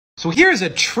So here's a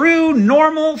true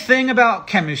normal thing about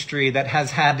chemistry that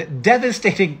has had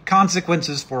devastating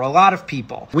consequences for a lot of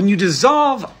people. When you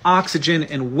dissolve oxygen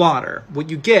in water,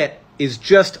 what you get is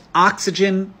just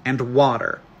oxygen and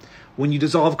water. When you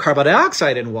dissolve carbon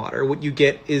dioxide in water, what you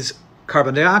get is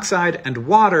carbon dioxide and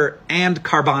water and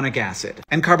carbonic acid.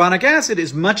 And carbonic acid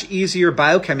is much easier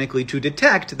biochemically to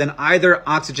detect than either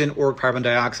oxygen or carbon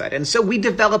dioxide. And so we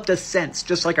developed a sense,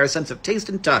 just like our sense of taste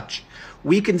and touch.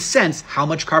 We can sense how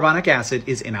much carbonic acid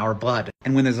is in our blood.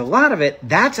 And when there's a lot of it,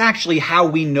 that's actually how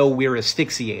we know we're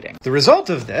asphyxiating. The result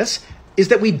of this is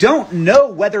that we don't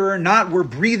know whether or not we're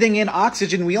breathing in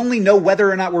oxygen. We only know whether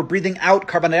or not we're breathing out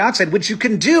carbon dioxide, which you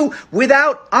can do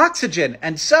without oxygen.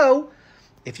 And so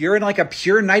if you're in like a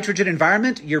pure nitrogen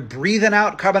environment, you're breathing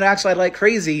out carbon dioxide like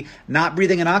crazy, not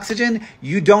breathing in oxygen,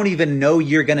 you don't even know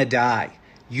you're gonna die.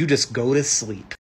 You just go to sleep.